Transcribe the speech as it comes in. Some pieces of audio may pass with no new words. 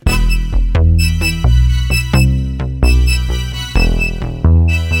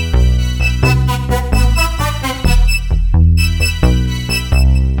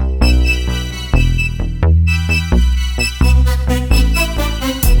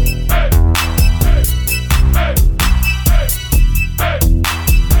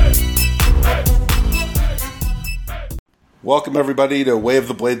Welcome, everybody, to Way of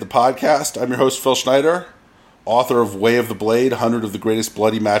the Blade, the podcast. I'm your host, Phil Schneider, author of Way of the Blade, 100 of the Greatest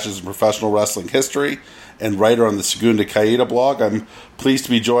Bloody Matches in Professional Wrestling History, and writer on the Segunda Caída blog. I'm pleased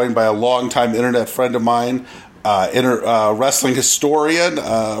to be joined by a longtime internet friend of mine, wrestling historian,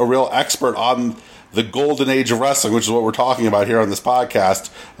 a real expert on the golden age of wrestling, which is what we're talking about here on this podcast,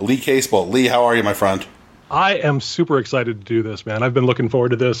 Lee Casebolt. Lee, how are you, my friend? I am super excited to do this, man. I've been looking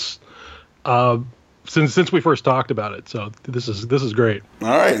forward to this since we first talked about it, so this is great. All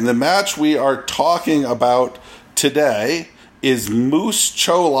right, and the match we are talking about today is Moose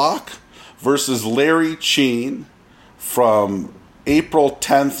Cholak versus Larry Cheene from April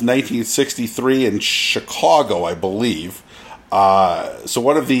 10th, 1963 in Chicago, I believe. So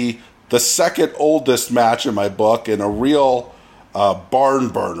one of the second oldest match in my book, and a real barn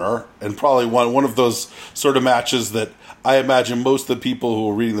burner, and probably one of those sort of matches that I imagine most of the people who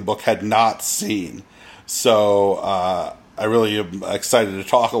were reading the book had not seen. So I really am excited to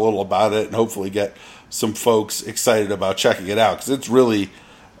talk a little about it and hopefully get some folks excited about checking it out, because it's really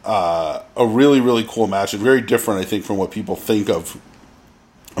a really, really cool match and very different, I think, from what people think of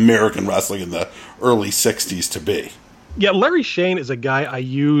American wrestling in the early 60s to be. Yeah, Larry Cheene is a guy I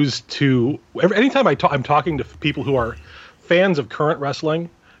use to... Anytime I'm talking to people who are fans of current wrestling,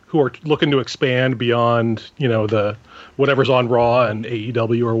 who are looking to expand beyond, the whatever's on Raw and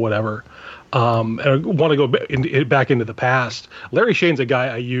AEW or whatever, and I want to go back into the past. Larry Cheene's a guy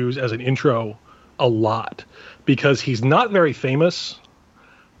I use as an intro a lot because he's not very famous.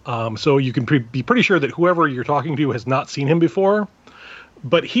 So you can be pretty sure that whoever you're talking to has not seen him before.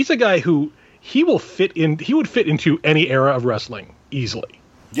 But he's a guy who he would fit into any era of wrestling easily.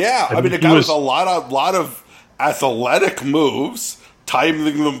 Yeah, I mean, a guy with a lot of athletic moves,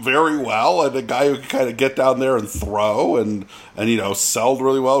 timing them very well, and a guy who can kind of get down there and throw and sell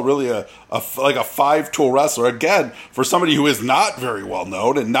really well. Really a five-tool wrestler. Again, for somebody who is not very well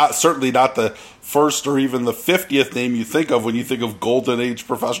known, and certainly not the first or even the 50th name you think of when you think of golden age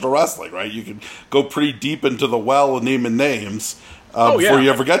professional wrestling, right? You can go pretty deep into the well of naming names before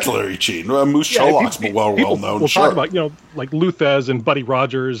you ever get to Larry Cheene. Moose Cholak's well known. We'll talk about like Lou Thesz and Buddy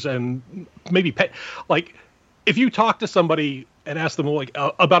Rogers and maybe if you talk to somebody and ask them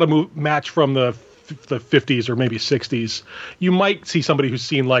about a match from the 50s or maybe 60s, you might see somebody who's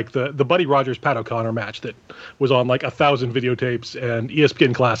seen like the Buddy Rogers Pat O'Connor match that was on like 1,000 videotapes and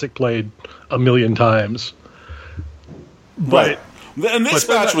ESPN Classic played 1 million times. Right. And this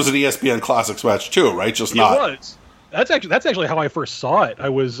match was an ESPN Classics match too, right? Just not. It was. That's actually how I first saw it. I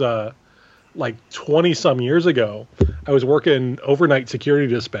was like 20 some years ago. I was working overnight security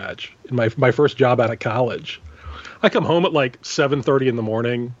dispatch in my first job out of college. I come home at like 7:30 in the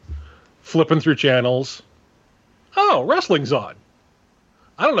morning, flipping through channels. Oh, wrestling's on.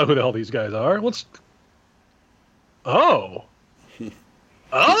 I don't know who the hell these guys are. Oh.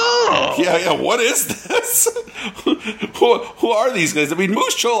 Yeah. What is this? who are these guys? I mean,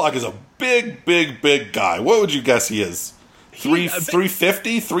 Moose Cholak is a big guy. What would you guess he is?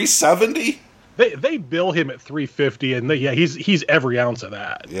 350, 370? They bill him at 350, and he's every ounce of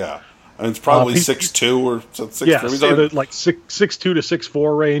that. Yeah. And it's probably 6'2" or 6'3". Yeah, like 6'2" to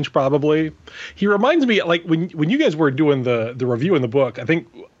 6'4" range, probably. He reminds me, like, when you guys were doing the review in the book, I think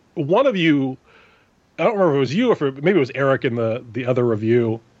one of you, I don't remember if it was you or maybe it was Eric in the other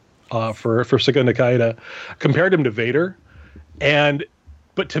review for Segunda Caída, compared him to Vader.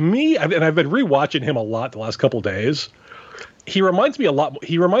 But to me, I've been rewatching him a lot the last couple days, he reminds me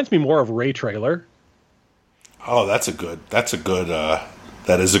more of Ray Traylor. Oh, that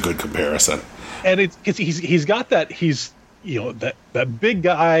is a good comparison. And he's got that, that big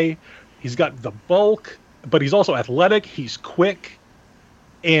guy, he's got the bulk, but he's also athletic, he's quick.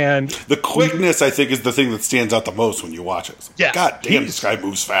 And the quickness, I think, is the thing that stands out the most when you watch it. Yeah, God damn, this guy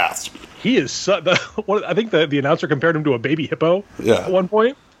moves fast. He is. I think the announcer compared him to a baby hippo at one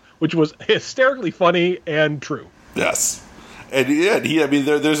point, which was hysterically funny and true. Yes, and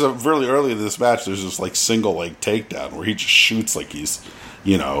there's a really early in this match. There's this like single leg takedown where he just shoots like he's.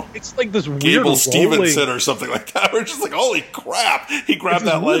 It's like this weird Gable Stevenson or something like that. We're just like, holy crap! He grabbed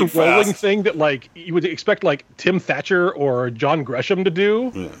that leg fast. Rolling thing that like you would expect like Tim Thatcher or John Gresham to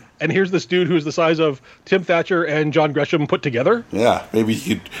do, and here's this dude who's the size of Tim Thatcher and John Gresham put together. Yeah, maybe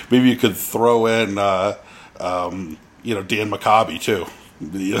you could throw in Dan McCabe too.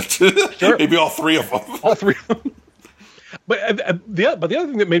 Sure. Maybe all three of them. All three of them. But the other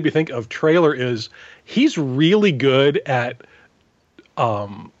thing that made me think of Traylor is he's really good at.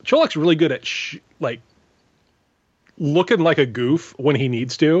 Cholak's really good at looking like a goof when he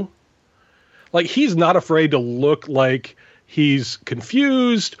needs to. Like, he's not afraid to look like he's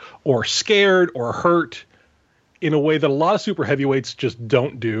confused or scared or hurt in a way that a lot of super heavyweights just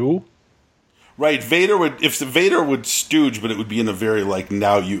don't do. Right, Vader would stooge, but it would be in a very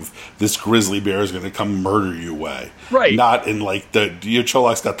now this grizzly bear is going to come murder you way. Right. Not in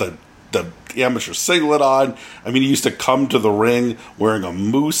Cholak's got the amateur singlet on. I mean, he used to come to the ring wearing a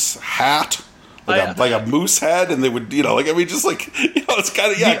moose hat. Like a moose head, and they would, it's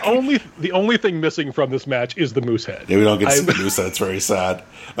kind of, yeah. The only thing missing from this match is the moose head. Yeah, we don't get to see the moose head. It's very sad.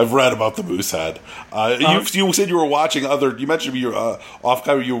 I've read about the moose head. You said you were watching you mentioned you off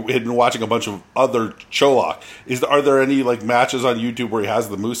camera, you had been watching a bunch of other Cholak. Are there any matches on YouTube where he has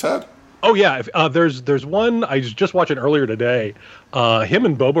the moose head? Oh yeah, there's one I was just watching earlier today. Him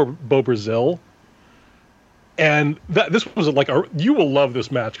and Bo Brazil, and this was you will love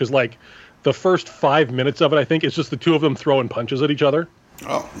this match because the first 5 minutes of it, I think, is just the two of them throwing punches at each other.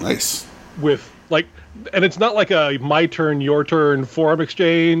 Oh, nice. With and it's not like a my turn, your turn forearm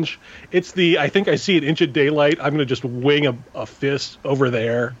exchange. It's I think I see an inch of daylight. I'm going to just wing a fist over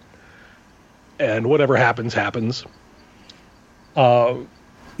there, and whatever happens, happens. Yeah,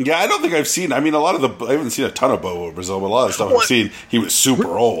 I don't think I've seen. I mean, I haven't seen a ton of Bobo Brazil, but a lot of the stuff I've seen, he was super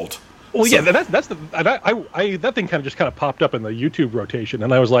old. Well, so. Yeah, that's that thing kind of popped up in the YouTube rotation,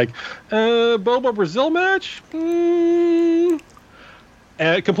 and I was like, Bobo Brazil match? And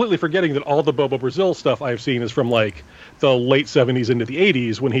completely forgetting that all the Bobo Brazil stuff I've seen is from the late 70s into the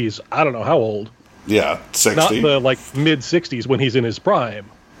 80s when he's, I don't know how old. Yeah, 60. Not the mid 60s when he's in his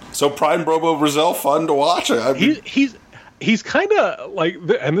prime. So prime Bobo Brazil, fun to watch. He's kind of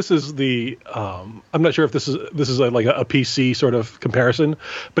and this is I'm not sure if this is a PC sort of comparison,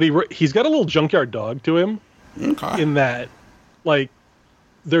 but he's got a little junkyard dog to him. Okay. In that,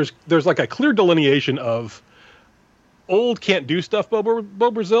 there's a clear delineation of old can't do stuff Bo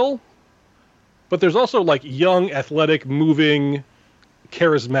Brazil, but there's also young, athletic, moving,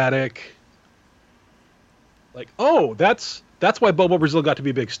 charismatic. That's why Bobo Brazil got to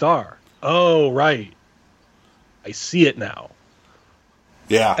be a big star. Oh, right. I see it now.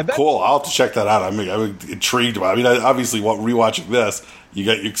 Yeah, cool. I'll have to check that out. I'm intrigued about it. I mean, obviously, rewatching this, you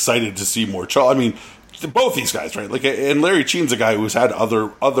get excited to see more. I mean, both these guys, right? And Larry Cheen's a guy who's had other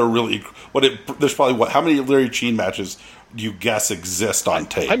really. There's probably how many Larry Cheen matches do you guess exist on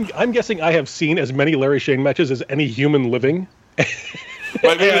tape? I'm guessing I have seen as many Larry Cheen matches as any human living.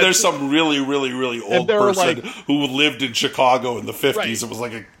 Right, maybe there's some really, really, really old person who lived in Chicago in the 50s and was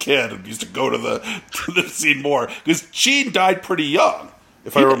a kid and used to go to the scene more. Because Cheen died pretty young,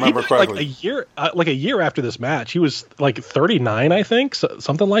 if I remember correctly. A year after this match. He was 39, I think,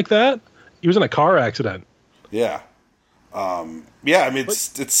 something like that. He was in a car accident. Yeah. I mean,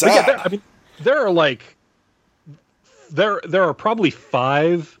 it's sad. Yeah, there are there are probably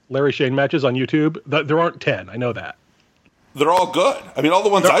 5 Larry Cheen matches on YouTube. There aren't 10. I know that. They're all good. I mean, all the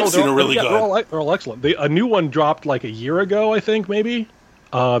ones I've seen are really good. They're all excellent. A new one dropped a year ago, I think, maybe.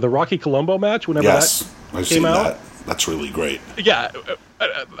 The Rocky Colombo match, whenever that I've came seen out. That. That's really great. Yeah,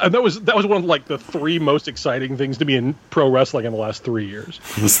 and that was one of the 3 most exciting things to me in pro wrestling in the last 3 years.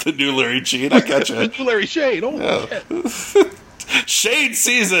 It's the new Larry Cheen. I catch it. The new Larry Cheen. Oh, shit. Shade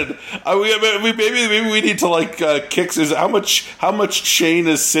season. Maybe we need to kicks. Is how much Shane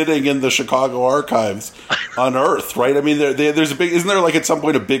is sitting in the Chicago archives unearthed, right? I mean, there's a big. Isn't there at some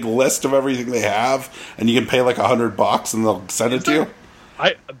point a big list of everything they have, and you can pay $100 and they'll send it to you?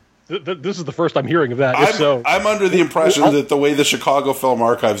 This is the first I'm hearing of that. I'm under the impression that the way the Chicago Film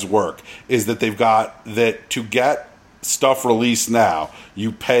Archives work is that they've got that to get stuff released now,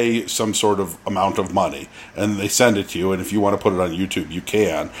 you pay some sort of amount of money and they send it to you, and if you want to put it on YouTube you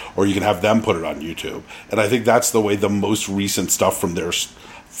can, or you can have them put it on YouTube. And I think that's the way the most recent stuff from their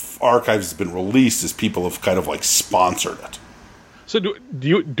archives has been released, is people have kind of sponsored it. So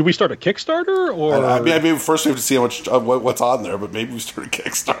do we start a Kickstarter, or I mean first we have to see how much what's on there, but maybe we start a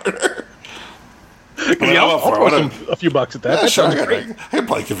Kickstarter. I'll throw a few bucks at that. Yeah, that sure. sounds great. I could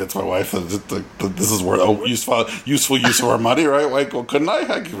probably convince my wife that this is worth useful use of our money, right? Well, couldn't I?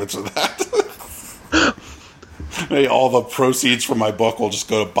 I convince her that. Maybe all the proceeds from my book will just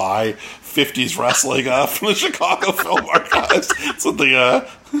go to buy 50s wrestling from the Chicago Film Archives. So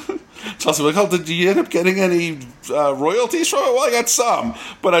Chelsea did you end up getting any royalties from it? Well, I got some,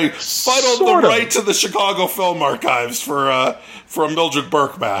 but I funneled the right to the Chicago Film Archives for a Mildred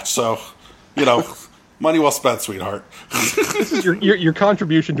Burke match. So, money well spent, sweetheart. This is your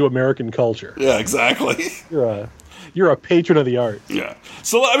contribution to American culture. Yeah, exactly. You're a patron of the arts. Yeah.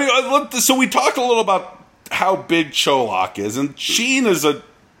 So so we talked a little about how big Cholak is, and Cheen is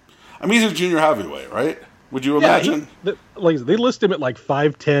he's a junior heavyweight, right? Would you imagine? They list him at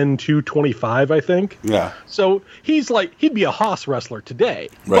 5'10", 225, I think. Yeah. So he'd be a Haas wrestler today.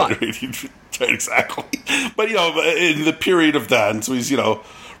 Right. But right, exactly. But, in the period of then, so he's,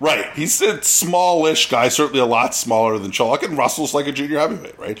 right, he's a smallish guy, certainly a lot smaller than Cholak, and wrestles like a junior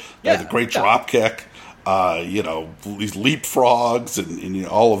heavyweight, right? Yeah, Has a great drop kick, these leapfrogs and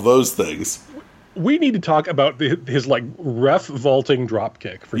all of those things. We need to talk about his ref vaulting drop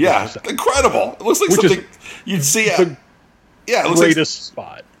kick for just a second. Incredible. It looks like something you'd see at it looks greatest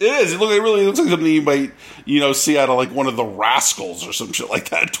spot. It is. It really looks like something you might, see out of one of the Rascals or some shit like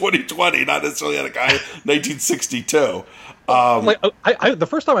that in 2020, not necessarily at a guy in 1962. The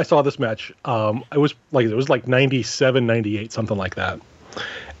first time I saw this match, it was 97, 98, something like that.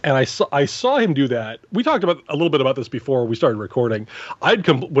 And I saw him do that. We talked about a little bit about this before we started recording.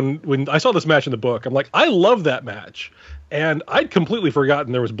 When I saw this match in the book, I'm like, I love that match, and I'd completely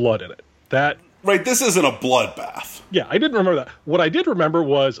forgotten there was blood in it. Right, this isn't a bloodbath. Yeah, I didn't remember that. What I did remember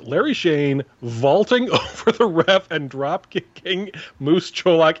was Larry Shane vaulting over the ref and drop kicking Moose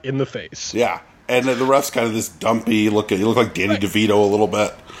Cholak in the face. Yeah, and the ref's kind of this dumpy looking. He looked like Danny DeVito a little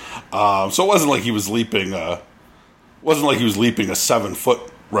bit. So it wasn't like he was leaping. Wasn't like he was leaping a 7-foot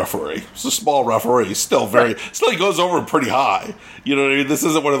referee. It's a small referee. Still he goes over pretty high. You know what I mean? This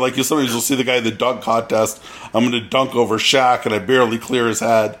isn't one of sometimes you'll see the guy in the dunk contest. I'm going to dunk over Shaq and I barely clear his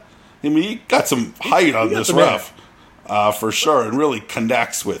head. I mean, he got some height on this ref, for sure, and really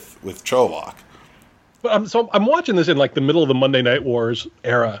connects with Cholak. But so I'm watching this in the middle of the Monday Night Wars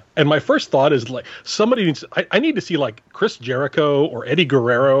era, and my first thought is somebody needs. I need to see Chris Jericho or Eddie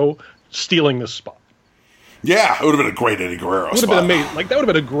Guerrero stealing this spot. Yeah, it would have been a great Eddie Guerrero. It would have been amazing. That would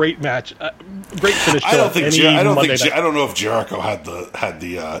have been a great match, great finish. I don't know if Jericho had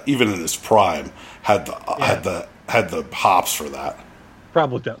the even in his prime had the hops for that.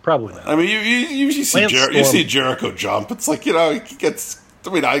 Probably not. I mean, you see Jericho jump. It's he gets. I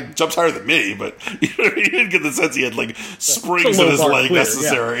mean, he jumps higher than me, but you didn't get the sense he had springs in his leg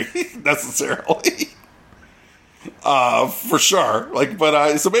necessarily. For sure.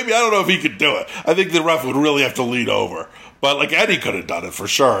 So maybe I don't know if he could do it. I think the ref would really have to lean over. But Eddie could have done it for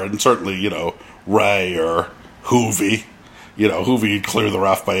sure, and certainly Ray or Hoovy. Hoovy would clear the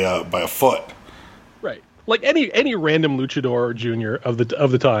ref by a foot. Right. Any random luchador junior of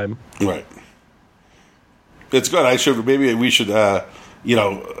the time. Right. It's good. We should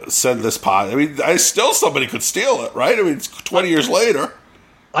send this pot. I mean, somebody could steal it, right? I mean, it's 20 years later.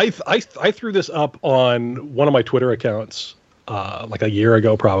 I threw this up on one of my Twitter accounts a year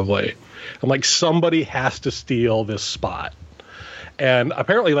ago probably. I'm like, somebody has to steal this spot. And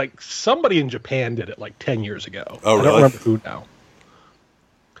apparently somebody in Japan did it 10 years ago. Oh, really? I don't remember who now.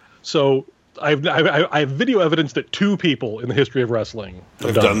 So I have video evidence that 2 people in the history of wrestling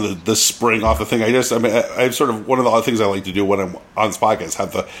have done the spring off the thing. I'm sort of one of the other things I like to do when I'm on this podcast,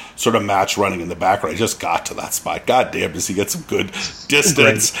 have the sort of match running in the background. I just got to that spot. God damn, does he get some good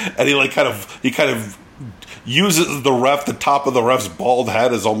distance? And he kind of uses the top of the ref's bald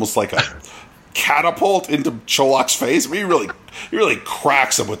head as almost like a catapult into Cholak's face. I mean, he really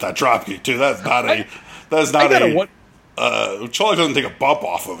cracks him with that dropkick too. Cholak doesn't take a bump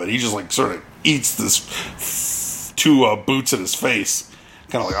off of it. He just sort of eats this 2 boots in his face.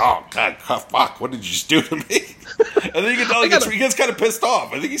 Kind of oh, God, fuck, what did you just do to me? And then you can tell he gets kind of pissed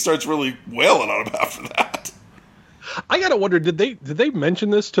off. I think he starts really wailing on him after that. I gotta wonder, did they mention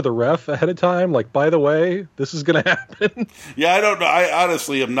this to the ref ahead of time? By the way, this is gonna happen? Yeah, I don't know. I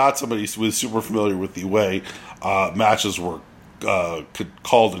honestly am not somebody who's super familiar with the way matches were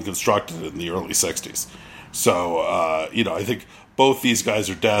called and constructed in the early 60s. So, I think both these guys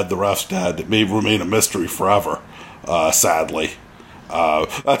are dead. The ref's dead. It may remain a mystery forever, sadly.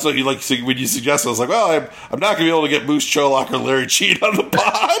 That's what when you suggested. I was like, well, I'm not going to be able to get Moose Cholak or Larry Cheat on the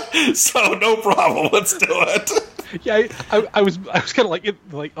pod, so no problem. Let's do it. Yeah, I was kind of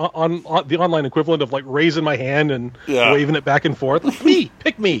on the online equivalent of raising my hand and waving it back and forth.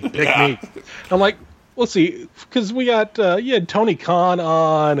 Pick me. I'm like, let's see, because we got you had Tony Khan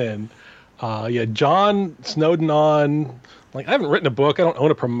on and. John Snowden on. I haven't written a book. I don't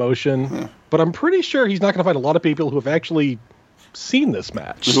own a promotion, but I'm pretty sure he's not going to find a lot of people who have actually seen this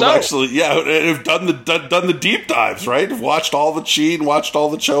match. Have done the deep dives, right? Have watched all the Cheat, watched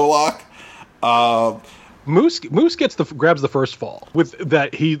all the Cholak. Moose grabs the first fall with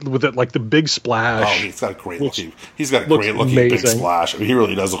the big splash. Oh, he's got a great looking big splash. I mean, he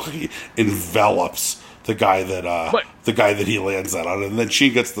really does look like he envelops the guy that he lands that on, and then she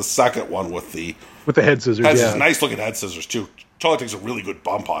gets the second one with the head scissors. Nice looking head scissors too. Cholak takes a really good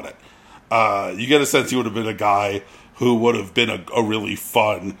bump on it. You get a sense he would have been a guy who would have been a really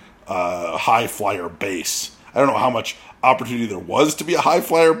fun high flyer base. I don't know how much opportunity there was to be a high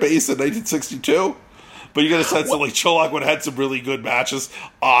flyer base in 1962, But you get a sense that like Cholak would have had some really good matches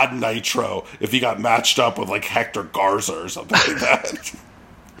on Nitro if he got matched up with like Hector Garza or something like that.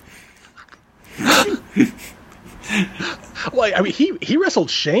 Well, I mean, he wrestled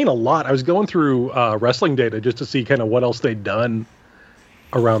Shane a lot. I was going through wrestling data just to see kind of what else they'd done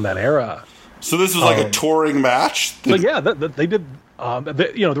around that era. So this was like a touring match? So yeah, they did.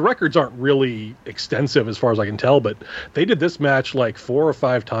 The records aren't really extensive as far as I can tell, but they did this match like 4 or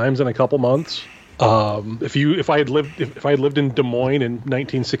 5 times in a couple months. If I had lived in Des Moines in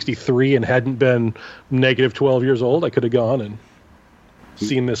 1963 and hadn't been negative 12 years old, I could have gone and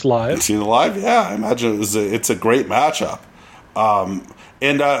seen this live. Seen it live? Yeah, I imagine it's a great matchup.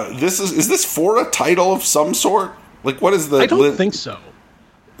 And is this for a title of some sort? Like, what is the? I don't think so.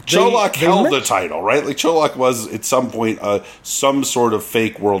 Cholak held the title, right? Like Cholak was at some point some sort of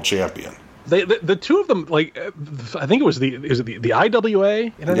fake world champion. The two of them, like I think it was the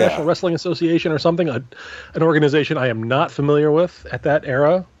IWA, International Wrestling Association, or something, an organization I am not familiar with at that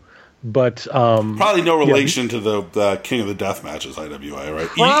era. But probably no relation to the King of the Death matches IWA, right?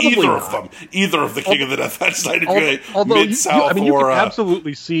 Either of the King of the Death matches IWA, Mid-South, you can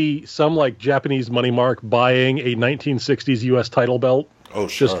absolutely see some like Japanese money mark buying a 1960s U.S. title belt. Oh,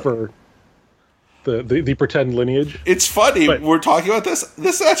 sure. Just for the pretend lineage. It's funny, we're talking about this.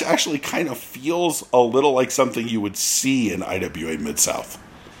 This match actually kind of feels a little like something you would see in IWA Mid-South.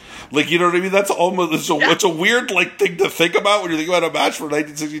 Like, you know what I mean? That's almost, it's a weird, like, thing to think about when you think about a match from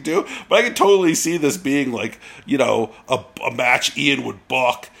 1962. But I can totally see this being, like, you know, a match Ian would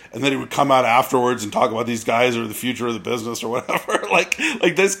book, and then he would come out afterwards and talk about these guys or the future of the business or whatever. like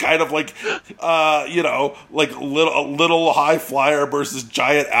this kind of, like, you know, like a little high flyer versus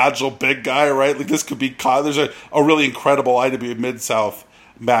giant agile big guy, right? Like, this could be, there's a really incredible IWA Mid-South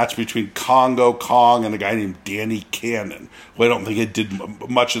match between Congo Kong and a guy named Danny Cannon, who I don't think it did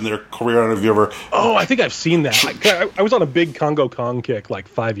much in their career. I don't know if you ever... Oh, I think I've seen that. I was on a big Congo Kong kick like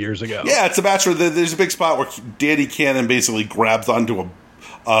 5 years ago. Yeah, it's a match where there's a big spot where Danny Cannon basically grabs onto a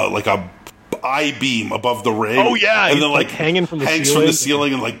I-beam above the ring. Oh, yeah. And then like hanging from the hangs from the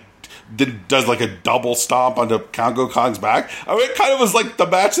ceiling and like does like a double stomp onto Congo Kong's back. I mean, it kind of was like the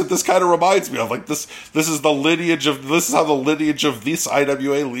match that this kind of reminds me of. Like this is how the lineage of this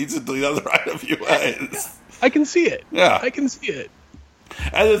IWA leads into the other IWAs. I can see it. Yeah, I can see it.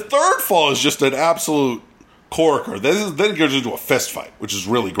 And the third fall is just an absolute corker. Then it goes into a fist fight, which is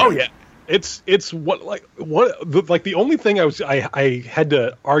really great. Oh yeah, it's the only thing I had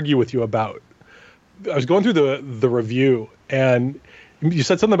to argue with you about. I was going through the review and you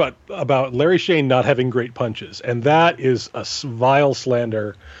said something about Larry Shane not having great punches, and that is a vile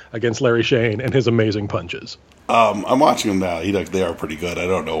slander against Larry Shane and his amazing punches. I'm watching them now. They are pretty good. I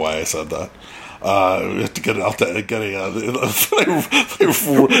don't know why I said that. We have to get it out there. I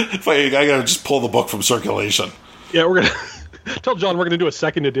gotta just pull the book from circulation. Yeah, we're gonna tell John we're gonna do a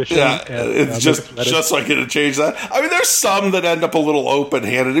second edition. Yeah, it's just so I can change that. I mean, there's some that end up a little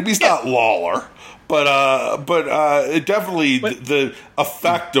open-handed. I mean, he's not Lawler. But it definitely the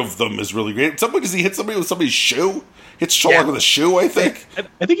effect of them is really great. Somebody does he hit somebody with somebody's shoe? Hits Cholak with a shoe, I think.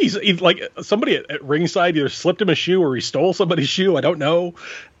 I think he's like somebody at ringside either slipped him a shoe or he stole somebody's shoe. I don't know,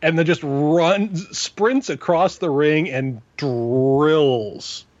 and then just sprints across the ring and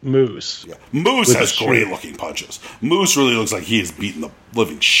drills Moose. Yeah. Moose has great looking punches. Moose really looks like he is beating the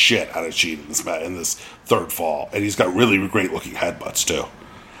living shit out of Sheen in this third fall, and he's got really great looking headbutts too.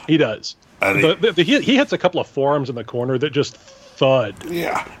 He does. He hits a couple of forearms in the corner that just thud.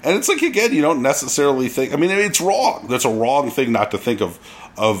 Yeah, and it's like, again, you don't necessarily think. I mean, it's wrong. That's a wrong thing not to think of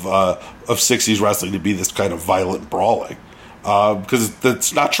 60s wrestling to be this kind of violent brawling, because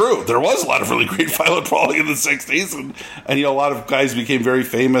that's not true. There was a lot of really great violent brawling in the 60s, and a lot of guys became very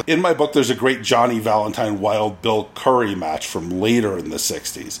famous. In my book, there's a great Johnny Valentine Wild Bill Curry match from later in the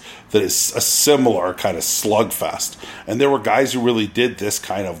 60s that is a similar kind of slugfest, and there were guys who really did this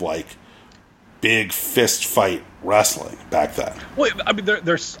kind of like big fist fight wrestling back then. Well, I mean,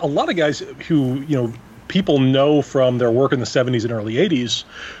 there's a lot of guys who, people know from their work in the 70s and early 80s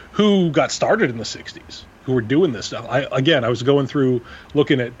who got started in the 60s, who were doing this stuff. I was going through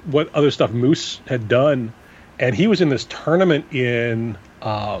looking at what other stuff Moose had done, and he was in this tournament in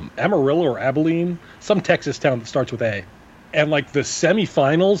Amarillo or Abilene, some Texas town that starts with A. And like the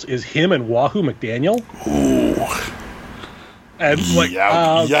semifinals is him and Wahoo McDaniel. Ooh. And like,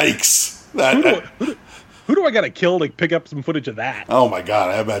 yikes. Who do I got to kill to pick up some footage of that? Oh my God!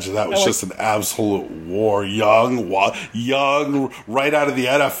 I imagine that was just an absolute war. Young, right out of the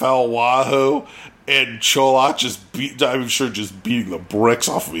NFL, Wahoo and Cholak just beating the bricks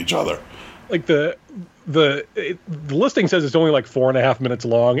off of each other. Like the listing says it's only like 4.5 minutes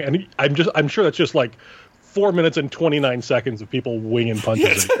long, and I'm sure that's just like 4 minutes and 29 seconds of people winging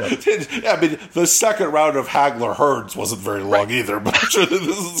punches. Yeah, I mean, the second round of Hagler Hearns wasn't very long either, but I'm sure this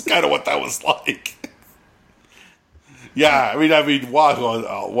is kind of what that was like. Yeah, I mean,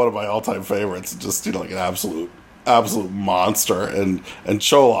 one of my all-time favorites, just like an absolute monster, and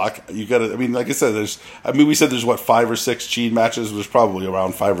Cholak, you got to. I mean, like I said, we said there's 5 or 6 Chin matches. There's probably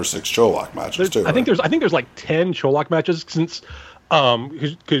around 5 or 6 Cholak matches too. I think there's like 10 Cholak matches since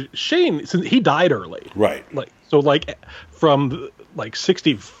because Shane, since he died early, right? Like from like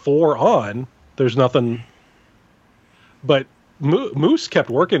 64 on, there's nothing. But Moose kept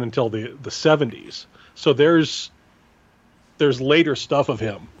working until the 70s, so there's later stuff of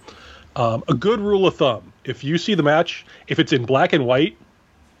him. A good rule of thumb: if you see the match, if it's in black and white,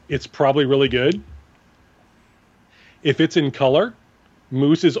 it's probably really good. If it's in color,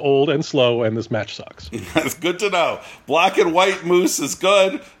 Moose is old and slow, and this match sucks. That's good to know. Black and white Moose is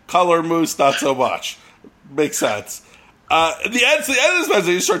good. Color Moose, not so much. Makes sense. The end of this match,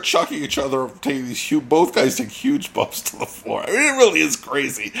 they start chucking each other, taking these both guys take huge bumps to the floor. I mean, it really is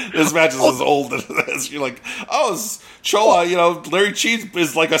crazy. This match is as old as you're like, Chola, Larry Cheese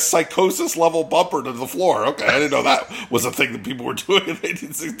is like a psychosis level bumper to the floor. Okay, I didn't know that was a thing that people were doing in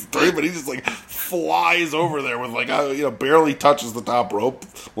 1863, but he just like flies over there with barely touches the top rope,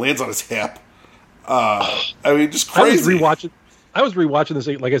 lands on his hip. I mean, just crazy. I was rewatching this,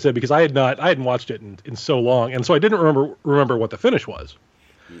 like I said, because I hadn't watched it in so long, and so I didn't remember what the finish was.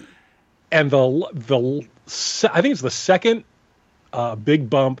 And I think it's the second big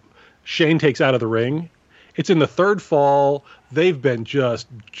bump Shane takes out of the ring. It's in the third fall. They've been just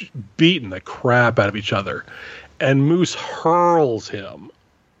beating the crap out of each other, and Moose hurls him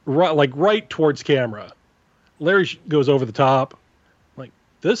right towards camera. Larry goes over the top. Like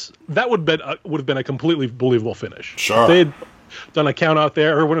that would have been a completely believable finish. Sure. They had done a count out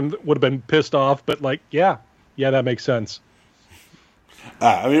there, or would have been pissed off, but yeah, that makes sense.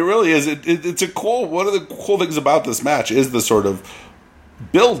 I mean, it really is. It's a cool. One of the cool things about this match is the sort of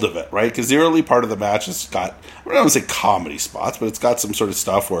build of it, right? Because the early part of the match has got, I don't want to say comedy spots, but it's got some sort of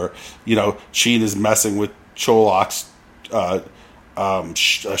stuff where Chin is messing with Cholak's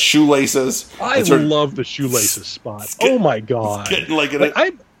shoelaces. I love the shoelaces spot. Oh my god!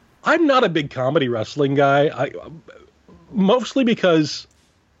 I'm not a big comedy wrestling guy. Mostly because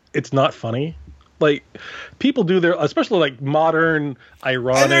it's not funny. Like, people do especially like modern,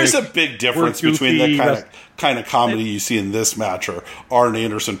 ironic. And there's a big difference between the kind of comedy you see in this match, or Arn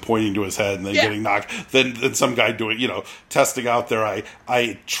Anderson pointing to his head and then getting knocked, than some guy doing, testing out there. I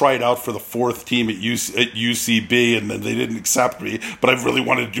tried out for the 4th team at UCB and then they didn't accept me, but I've really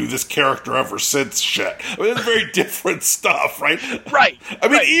wanted to do this character ever since. Shit. I mean, it's very different stuff, right? Right. I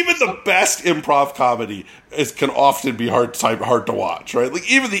mean, even the best improv comedy can often be hard to watch, right? Like,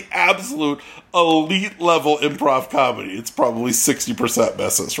 even the absolute elite level improv comedy, it's probably 60%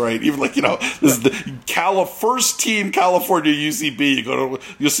 misses, right? Even this is the first team California UCB.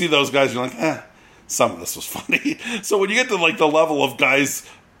 You'll see those guys. You're like, some of this was funny. So when you get to the level of guys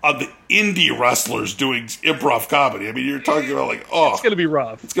on the indie wrestlers doing improv comedy, I mean, you're talking about it's going to be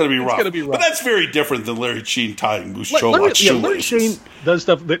rough. It's going to be rough. But that's very different than Larry Chin tying Moose Cholak's shoelaces. Larry Chin does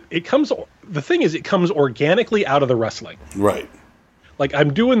stuff that it comes organically out of the wrestling. Right. Like,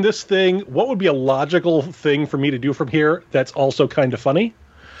 I'm doing this thing. What would be a logical thing for me to do from here that's also kind of funny?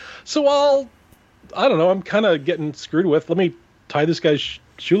 So I don't know. I'm kind of getting screwed with. Let me tie this guy's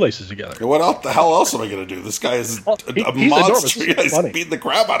shoelaces together. What the hell else am I going to do? This guy is a monster. He's beating the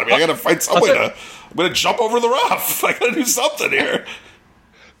crap out of me. I got to find some way I'm going to jump over the rough. I got to do something here.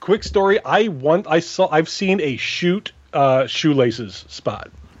 Quick story. I've seen a shoot shoelaces spot.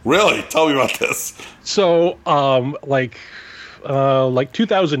 Really? Tell me about this. So, like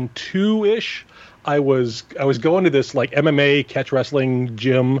 2002-ish, I was going to this MMA catch wrestling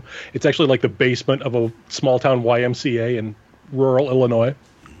gym. It's actually like the basement of a small town YMCA in rural Illinois.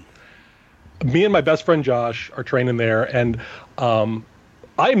 Me and my best friend Josh are training there, and I'm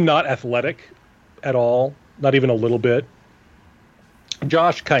not athletic at all, not even a little bit.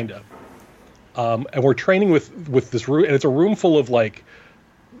 Josh kinda, and we're training with this room, and it's a room full of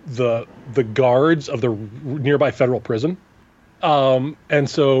the guards of the nearby federal prison. And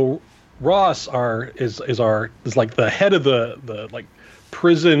so Ross is like the head of the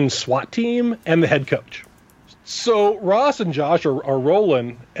prison SWAT team and the head coach. So Ross and Josh are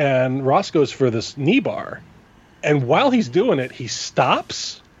rolling, and Ross goes for this knee bar, and while he's doing it, he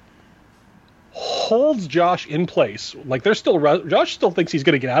stops, holds Josh in place. Like, Josh still thinks he's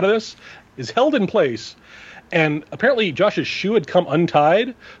going to get out of this, is held in place, And apparently Josh's shoe had come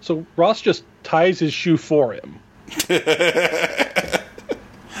untied, so Ross just ties his shoe for him.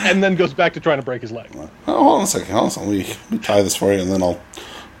 And then goes back to trying to break his leg. Oh, hold on a second. Let me tie this for you, and then I'll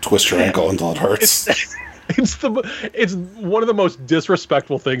twist your ankle until it hurts. It's one of the most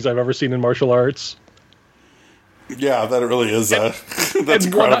disrespectful things I've ever seen in martial arts. Yeah, that really is. That's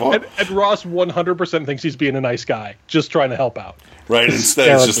incredible. And Ross 100% thinks he's being a nice guy, just trying to help out. Right.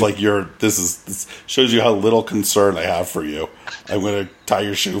 Instead, it's just like this shows you how little concern I have for you. I'm going to tie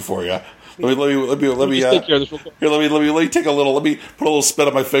your shoe for you. Let me take care of this real quick. Here, let me take a little. Let me put a little spit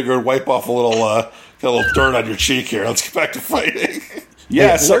on my finger and wipe off a little dirt on your cheek here. Let's get back to fighting.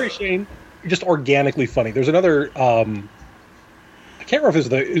 Yeah, Larry Shane, just organically funny. There's another. I can't remember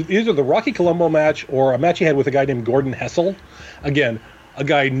if it's either the Rocky Colombo match or a match he had with a guy named Gordon Hessel. Again, a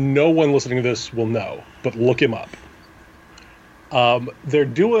guy no one listening to this will know, but look him up. They're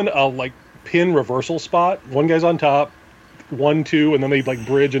doing a pin reversal spot. One guy's on top, 1, 2, and then they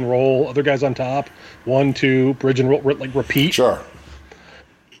bridge and roll. Other guys on top, 1, 2, bridge and roll, repeat. Sure.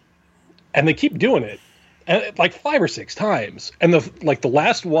 And they keep doing it, and 5 or 6 times. And the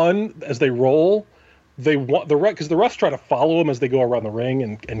last one, as they roll, they want because the refs try to follow them as they go around the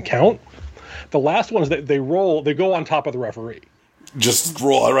ring and count. The last one is that they roll. They go on top of the referee. Just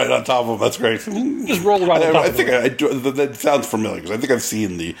roll right on top of them. That's great. Just roll right on top. I think that sounds familiar because I think I've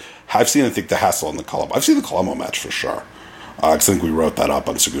seen the Hassel and the Colombo. I've seen the Colombo match for sure. I think we wrote that up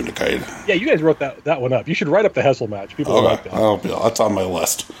on Segunda Caída. Yeah, you guys wrote that one up. You should write up the Hessel match. People like that. That's on my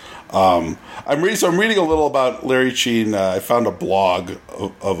list. I'm reading a little about Larry Cheen. I found a blog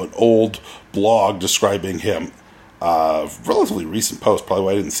of an old blog describing him. Relatively recent post. Probably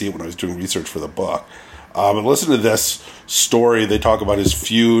why I didn't see it when I was doing research for the book. And listen to this story. They talk about his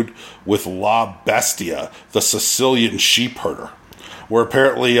feud with La Bestia, the Sicilian sheep herder, where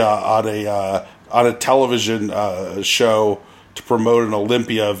apparently on a television show to promote an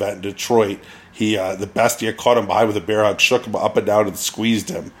Olympia event in Detroit, the Bestia caught him behind with a bear hug, shook him up and down, and squeezed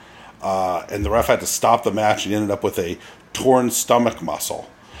him. And the ref had to stop the match, and he ended up with a torn stomach muscle.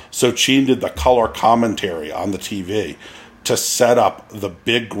 So Cheen did the color commentary on the TV to set up the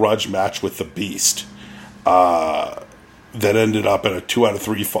big grudge match with the Beast. That ended up in a 2 out of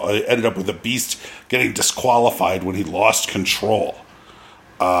 3. Ended up with the Beast getting disqualified when he lost control.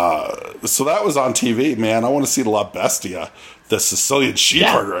 So that was on TV, man. I want to see La Bestia, the Sicilian sheep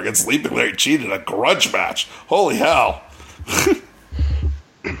herder, against Leaping Larry Cheen in a grudge match. Holy hell!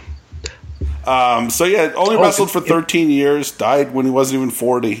 Only wrestled for 13 years. Died when he wasn't even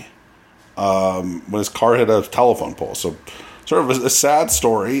 40. When his car hit a telephone pole. So, sort of a sad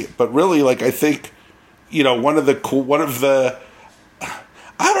story, but really, I think,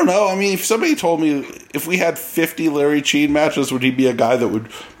 I don't know. I mean, if somebody told me if we had 50 Larry Cheen matches, would he be a guy that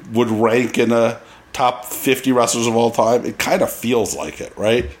would rank in a top 50 wrestlers of all time? It kind of feels like it,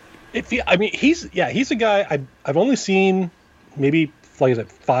 right? He's a guy I've only seen maybe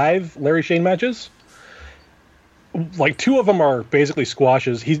 5 Larry Shane matches. 2 of them are basically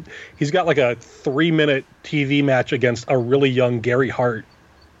squashes. He's got a 3-minute TV match against a really young Gary Hart.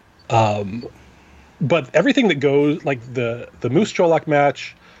 But everything that goes, the Moose Cholak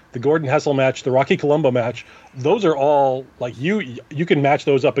match, the Gordon Hessel match, the Rocky Colombo match, those are all you can match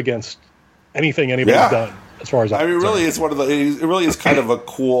those up against anything anybody's done. As far as it really is kind of a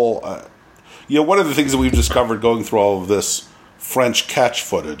cool. One of the things that we've discovered going through all of this French catch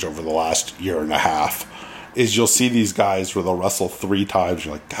footage over the last year and a half is you'll see these guys where they'll wrestle 3 times.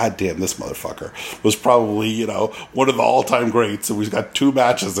 You're like, God damn, this motherfucker was probably, one of the all-time greats, and we've got 2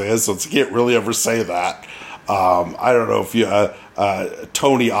 matches in, so you can't really ever say that. I don't know if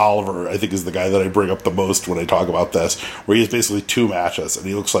Tony Oliver, I think, is the guy that I bring up the most when I talk about this, where he has basically 2 matches, and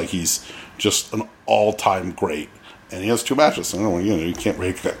he looks like he's just an all-time great. And he has 2 matches. I don't know, you can't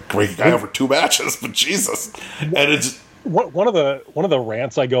rank a guy over 2 matches, but Jesus. And it's... One of the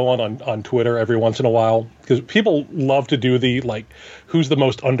rants I go on Twitter every once in a while, because people love to do the who's the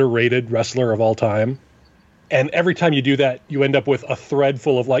most underrated wrestler of all time, and every time you do that, you end up with a thread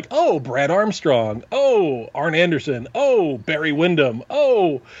full of Brad Armstrong, Arn Anderson, Barry Windham,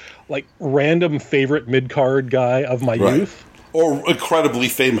 random favorite mid-card guy of my youth, or incredibly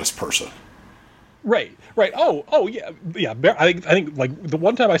famous person. Right. Yeah. I think the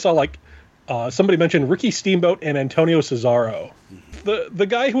one time I saw somebody mentioned Ricky Steamboat and Antonio Cesaro. The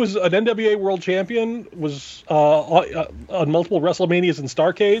guy who was an NWA world champion was on multiple WrestleManias and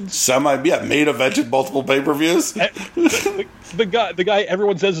Starrcades. Main evented multiple pay-per-views. The guy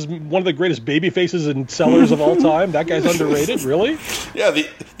everyone says is one of the greatest baby faces and sellers of all time. That guy's underrated, really? Yeah,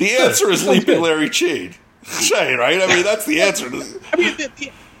 the answer is Leaping Larry Cheen. Shane, right? I mean, that's the answer.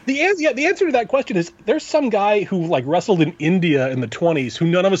 The the answer to that question is there's some guy who like wrestled in India in the 20s who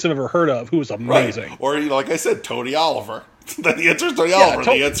none of us have ever heard of who was amazing. Right. Or like I said, Tony Oliver. The answer is Tony Oliver.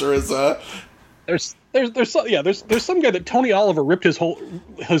 The answer is there's some guy that Tony Oliver ripped his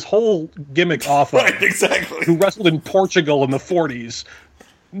whole gimmick off of. Right, exactly. Who wrestled in Portugal in the 40s.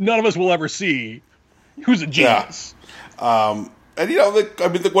 None of us will ever see. Who's a genius. Yeah. And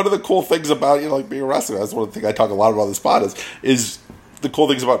one of the cool things about like being a wrestler, that's one of the things I talk a lot about on this pod is the cool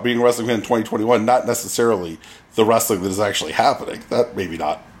things about being a wrestling fan in 2021, not necessarily the wrestling that is actually happening. That maybe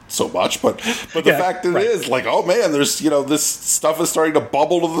not so much, but the fact that it is like, oh man, there's this stuff is starting to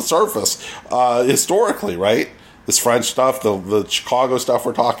bubble to the surface historically, right? This French stuff, the Chicago stuff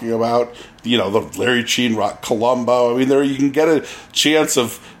we're talking about, the Larry Cheen, Rock Colombo. I mean, there you can get a chance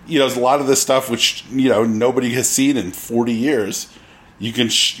of there's a lot of this stuff which nobody has seen in 40 years. You can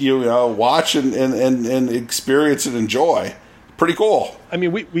watch and experience and enjoy. Pretty cool. I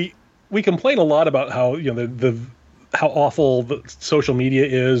mean, we complain a lot about how how awful the social media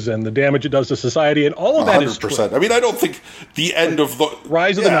is and the damage it does to society, and all of that 100%. Is true. I mean, I don't think the end of the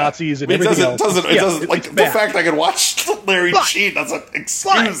rise of the Nazis and everything else. It doesn't like the fact I can watch Larry Cheen doesn't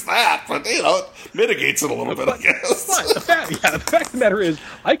excuse that, but it mitigates it a little bit. I guess. But the fact of the matter is,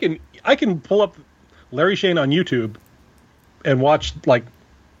 I can pull up Larry Cheen on YouTube and watch like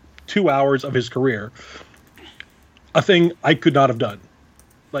 2 hours of his career. A thing I could not have done.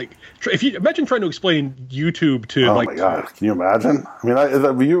 Like, if you imagine trying to explain YouTube to my God, can you imagine? I mean,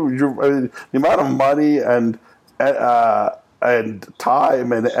 the amount of money and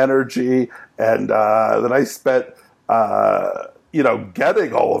time and energy and that I spent,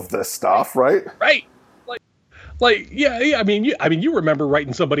 getting all of this stuff, right? Right. Yeah. I mean, you remember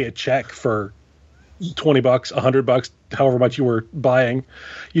writing somebody a check for $20, $100, however much you were buying.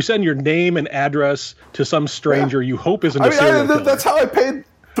 You send your name and address to some stranger you hope isn't a serial killer. That's how I paid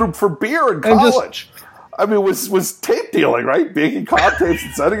for beer in college. Was tape dealing, right? Making comp tapes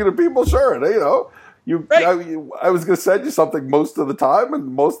and sending it to people. Sure, and, I was going to send you something most of the time,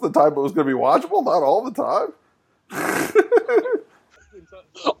 and most of the time it was going to be watchable. Not all the time.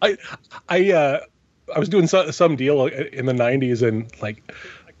 I was doing some deal in the 90s, and like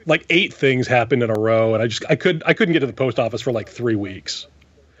 8 things happened in a row, and I couldn't get to the post office for like 3 weeks.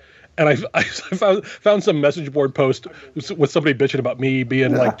 And I found some message board post with somebody bitching about me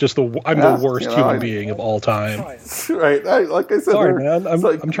being like just I'm the worst human being of all time. Right. Like I said, sorry, man.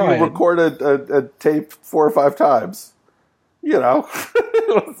 I'm trying. You record a tape 4 or 5 times.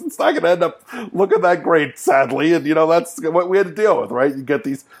 It's not going to end up looking that great, sadly. And, that's what we had to deal with, right? You get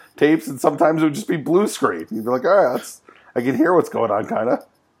these tapes, and sometimes it would just be blue screen. You'd be like, all right, I can hear what's going on, kind of.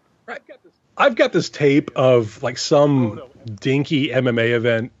 Right. I've got this tape of like some dinky MMA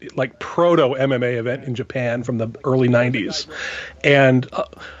event, like proto MMA event in Japan from the early 90s. And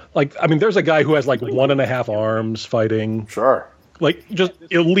there's a guy who has like 1.5 arms fighting. Sure. Like just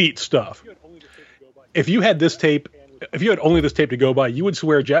elite stuff. If you had only this tape to go by, you would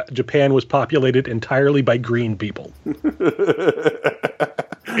swear Japan was populated entirely by green people.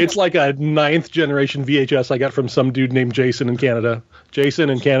 It's like a 9th generation VHS I got from some dude named Jason in Canada.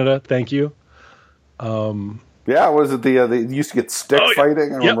 Jason in Canada, thank you. Was it they used to get stick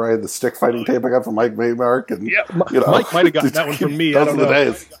fighting? I remember I had the stick fighting tape I got from Mike Maymark, and Mike might have gotten that one from me. I don't know.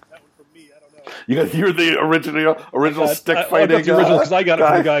 Days. You're the original stick fighting. I got the original because I got it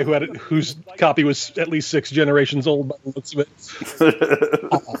from a guy whose copy was at least 6 generations old by the looks of it.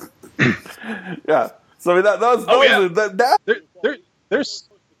 Yeah. So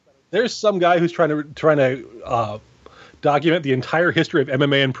there's some guy who's trying to document the entire history of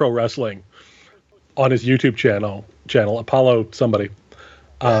MMA and pro wrestling on his YouTube channel Apollo somebody,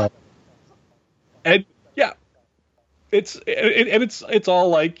 and yeah, it's all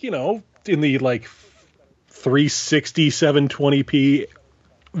like in the like 360 720p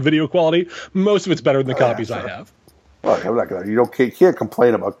video quality. Most of it's better than the copies I have. Well, I'm not gonna. You can't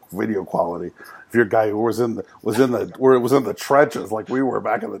complain about video quality if you're a guy who was in the trenches like we were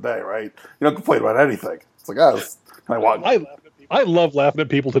back in the day, right? You don't complain about anything. It's like I love laughing at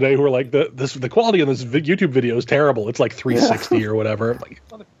people today who are like the quality on this YouTube video is terrible. It's like 360 or whatever. I'm like,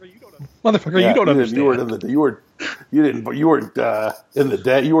 motherfucker, you don't understand. You weren't in the day.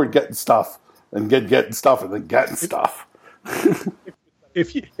 You were getting stuff and getting stuff and then getting stuff.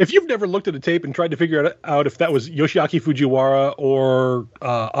 If you've never looked at a tape and tried to figure out if that was Yoshiaki Fujiwara or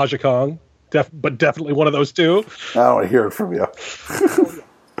Aja Kong, but definitely one of those two. I don't want to hear it from you.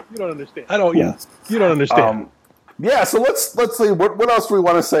 You don't understand. You don't understand. So let's see what else do we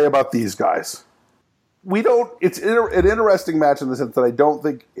want to say about these guys? We don't. It's an interesting match in the sense that I don't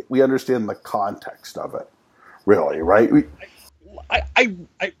think we understand the context of it, really. Right?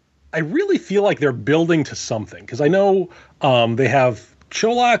 I really feel like they're building to something, because I know they have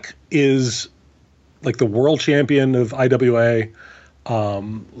Cholak is like the world champion of IWA.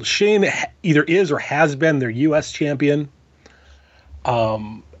 Shane either is or has been their U.S. champion.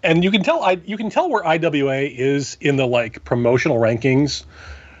 And you can tell where IWA is in the like promotional rankings,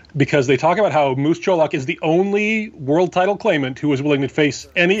 because they talk about how Moose Cholak is the only world title claimant who is willing to face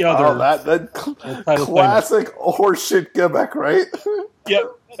any other. Oh, that classic horseshit gimmick, right? Yeah,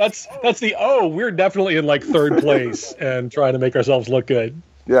 that's we're definitely in like third place and trying to make ourselves look good.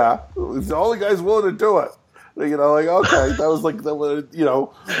 Yeah, it's the only guy's willing to do it. You know, like, okay, that was like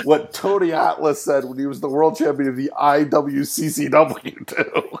what Tony Atlas said when he was the world champion of the IWCCW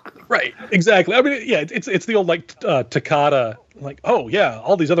too. Right, exactly. I mean, yeah, it's the old like Takada, like, oh yeah,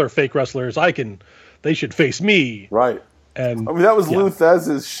 all these other fake wrestlers, they should face me. Right. And I mean, that was Lou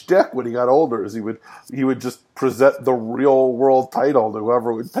Thesz's shtick when he got older, is he would just present the real world title to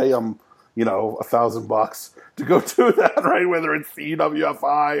whoever would pay him, $1,000 to go do that, right? Whether it's the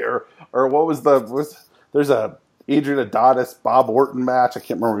EWFI or what was there's a Adrian Adonis Bob Orton match. I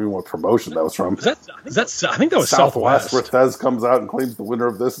can't remember even what promotion that was from. I think that was Southwest. Where Thesz comes out and claims the winner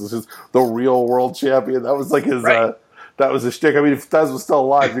of this is just the real world champion. That was like his. Right. That was his shtick. I mean, if Thesz was still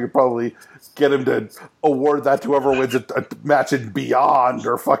alive, you could probably get him to award that to whoever wins a match in Beyond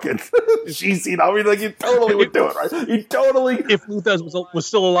or fucking GC. I mean, like, he totally would do it, right? He totally. If Lou Thesz was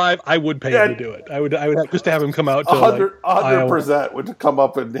still alive, I would pay him to do it. I would have, just to have him come out to 100% would come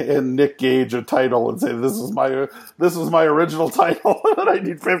up and Nick Gage a title and say, this was my original title in the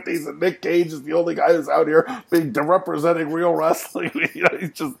 1950s, and Nick Gage is the only guy who's out here representing real wrestling.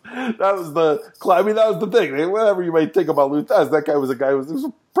 He's just, that was the thing. Whatever you may think about Lou Thesz, that guy was a guy who was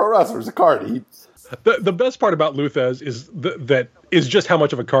a pro wrestler, was a carny. The best part about Lou Thesz is that is just how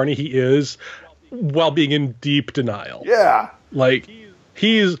much of a carny he is while being in deep denial. Yeah. Like,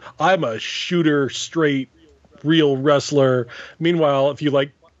 I'm a shooter, straight, real wrestler. Meanwhile, if you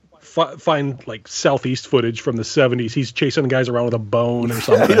like find like Southeast footage from the 70s, he's chasing guys around with a bone or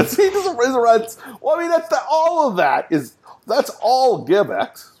something. Yeah, he doesn't resurrect. Well, I mean, all of that's all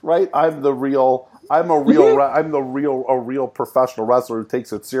gimmicks, right? I'm the real professional wrestler who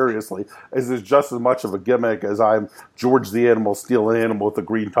takes it seriously. Is just as much of a gimmick as I'm George the Animal, Steel an Animal with a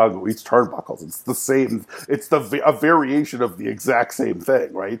green tongue who eats turnbuckles. It's the same. It's a variation of the exact same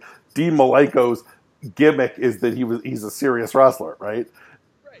thing, right? Dean Malenko's gimmick is that he's a serious wrestler, right?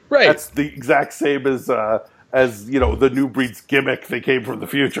 Right. That's the exact same as the New Breed's gimmick. They came from the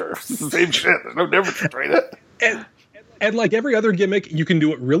future. It's the same shit. There's no difference between it. And like every other gimmick, you can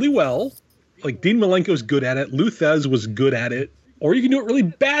do it really well. Like, Dean Malenko's good at it. Lou Thesz was good at it. Or you can do it really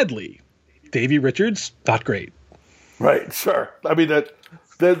badly. Davey Richards, not great. Right, sure. I mean,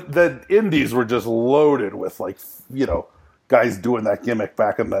 the indies were just loaded with, like, guys doing that gimmick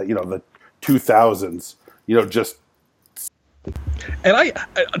back in the 2000s. Just. And I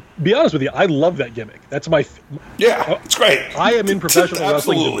be honest with you, I love that gimmick. That's my. It's great. I am in professional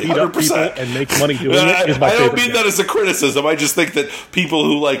wrestling to beat 100%. Up people and make money doing it. Is my I don't mean gimmick. that as a criticism. I just think that people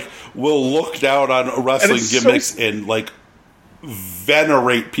who will look down on wrestling gimmicks and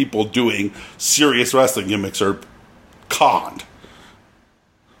venerate people doing serious wrestling gimmicks are conned.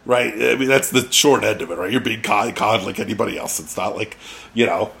 Right? I mean, that's the short end of it, right? You're being conned like anybody else. It's not like, it's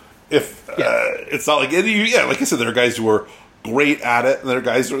not like, like I said, there are guys who are great at it, and there are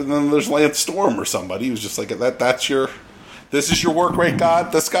guys, and then there's Lance Storm or somebody who's just like, this is your work rate,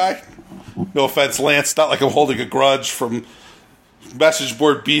 God, this guy? No offense, Lance, not like I'm holding a grudge from message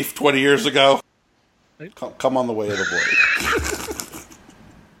board beef 20 years ago. Come on the way of the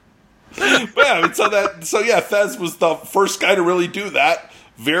blade. But yeah, Thesz was the first guy to really do that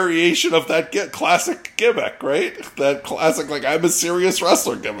variation of that classic gimmick, right? That classic, like, I'm a serious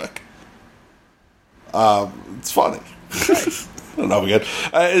wrestler gimmick. It's funny. I don't know again.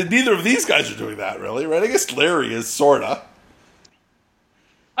 Neither of these guys are doing that, really, right? I guess Larry is, sorta.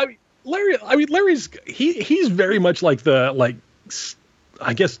 Larry's he's very much like I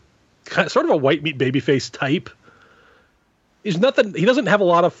guess sort of a white meat babyface type. He doesn't have a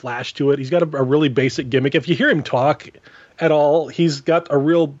lot of flash to it. He's got a really basic gimmick. If you hear him talk at all, he's got a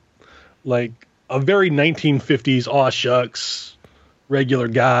real, like, a very 1950s aw shucks regular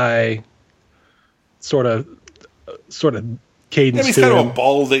guy sort of cadence. He's kind of a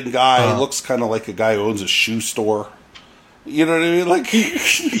balding guy. He looks kind of like a guy who owns a shoe store. You know what I mean? Like you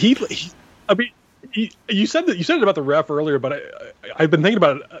said it about the ref earlier, but I've been thinking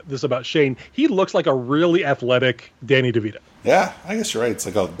about this about Shane. He looks like a really athletic Danny DeVito. Yeah, I guess you're right. It's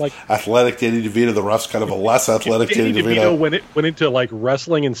like athletic Danny DeVito. The ref's kind of a less athletic Danny DeVito. Went into like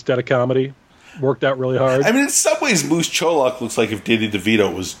wrestling instead of comedy. worked out really hard. I mean, in some ways, Moose Cholak looks like if Danny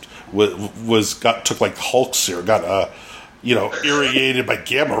DeVito took like Hulk serum, got irradiated by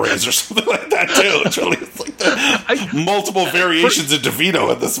gamma rays or something like that too. It's really multiple variations of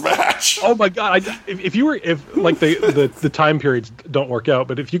DeVito in this match. Oh my god! If the time periods don't work out,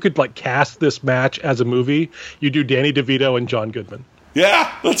 but if you could like cast this match as a movie, you do Danny DeVito and John Goodman.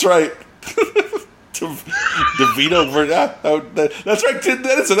 Yeah, that's right. DeVito for that's right.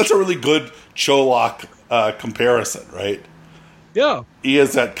 That's a really good Cholak comparison, right? Yeah, he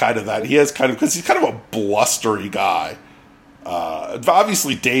has He has because he's kind of a blustery guy.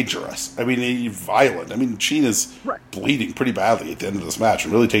 Obviously dangerous. I mean, he's violent. I mean, Sheen is bleeding pretty badly at the end of this match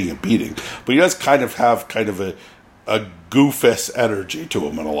and really taking a beating. But he does kind of have a goofus energy to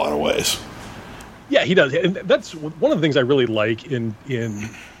him in a lot of ways. Yeah, he does. And that's one of the things I really like in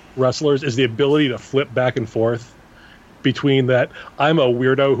wrestlers is the ability to flip back and forth between that I'm a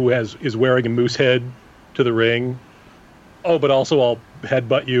weirdo who is wearing a moose head to the ring. Oh, but also I'll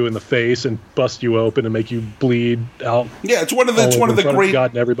headbutt you in the face and bust you open and make you bleed out. Yeah, it's one of the great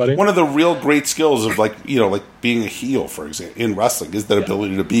God and everybody. One of the real great skills of like being a heel, for example, in wrestling is that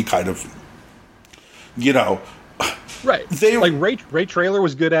ability to be kind of right. Ray Traylor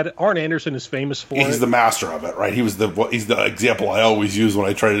was good at it. Arn Anderson is famous for it. He's the master of it, right? He's the example I always use when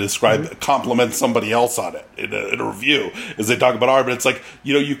I try to describe compliment somebody else on it in a review as they talk about Arn. But it's like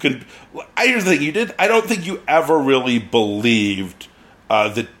you can. Here's the thing: I don't think you ever really believed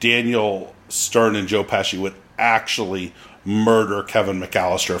that Daniel Stern and Joe Pesci would actually murder Kevin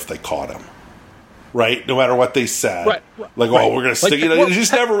McAllister if they caught him. Right, no matter what they said, we're going to stick. You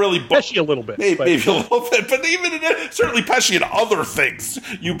just never really Pesci a little bit, maybe a little bit, but even certainly Pesci in other things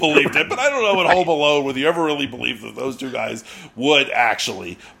you believed it. But I don't know in Home Alone whether you ever really believed that those two guys would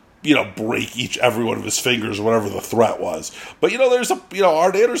actually, break every one of his fingers or whatever the threat was. But there's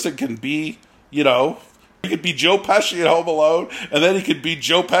Arn Anderson can be, he could be Joe Pesci at Home Alone, and then he could be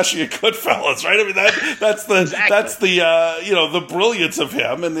Joe Pesci at Goodfellas, right? I mean, that's the brilliance of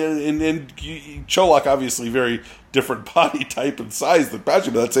him, and Cholak obviously very different body type and size than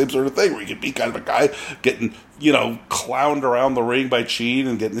Pesci, but that same sort of thing where he could be kind of a guy getting clowned around the ring by Sheen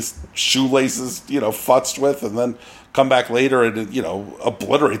and getting his shoelaces futzed with, and then come back later and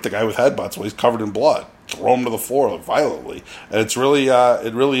obliterate the guy with headbutts while he's covered in blood, throw him to the floor violently, and it's really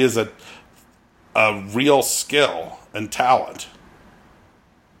it really is a real skill and talent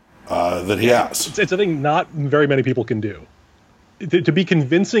that he has. It's a thing not very many people can do. To be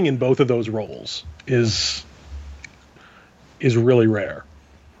convincing in both of those roles is really rare.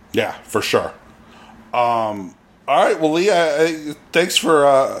 Yeah, for sure. All right, well, Lee, thanks for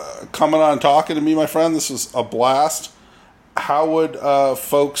coming on and talking to me, my friend. This was a blast. How would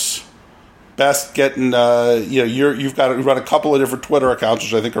folks best get in? You've run a couple of different Twitter accounts,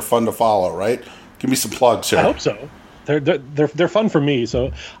 which I think are fun to follow, right? Give me some plugs here. I hope so. They're fun for me.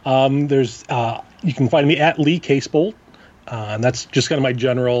 So there's you can find me at Lee Casebolt, and that's just kind of my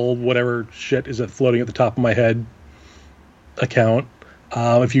general whatever shit is floating at the top of my head account.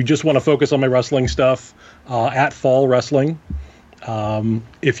 If you just want to focus on my wrestling stuff, at Fall Wrestling.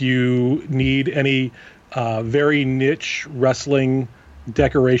 If you need any very niche wrestling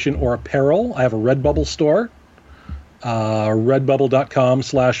decoration or apparel, I have a Redbubble store.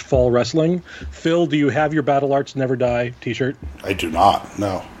 Redbubble.com/Fall Wrestling. Phil, do you have your Battle Arts Never Die t-shirt? I do not,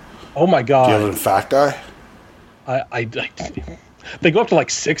 no. Oh my god. Do you have it in Fat Guy? I they go up to like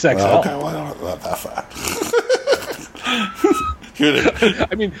 6XL. Well, okay, well, I don't know that fat.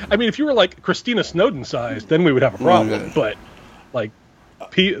 I mean, if you were like Christina Snowden size, then we would have a problem. But like,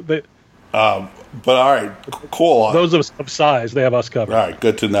 but all right, cool. Those of size, they have us covered. All right,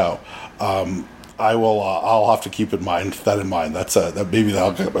 good to know. I will. I'll have to keep that in mind. That maybe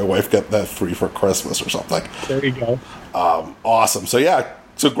I'll get my wife get that free for Christmas or something. There you go. Awesome. So yeah.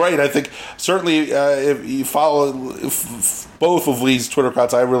 So great. I think certainly if you follow both of Lee's Twitter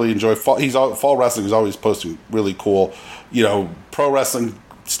accounts, I really enjoy. Fall Wrestling is always posting really cool, pro wrestling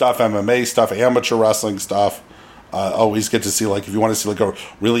stuff, MMA stuff, amateur wrestling stuff. Always get to see if you want to see a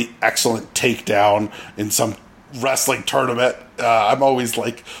really excellent takedown in some wrestling tournament. I'm always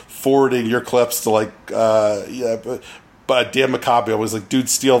forwarding your clips to but Dan McCabe always dude,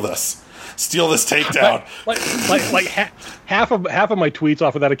 steal this takedown. half of my tweets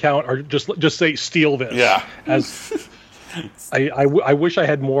off of that account are just say steal this. Yeah. As I wish I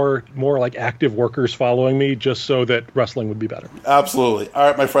had more active workers following me just so that wrestling would be better. Absolutely. All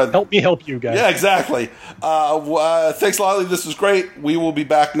right, my friend. Help me help you guys. Yeah, exactly. Thanks a lot, Lee. This was great. We will be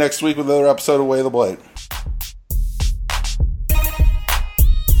back next week with another episode of Way of the Blade.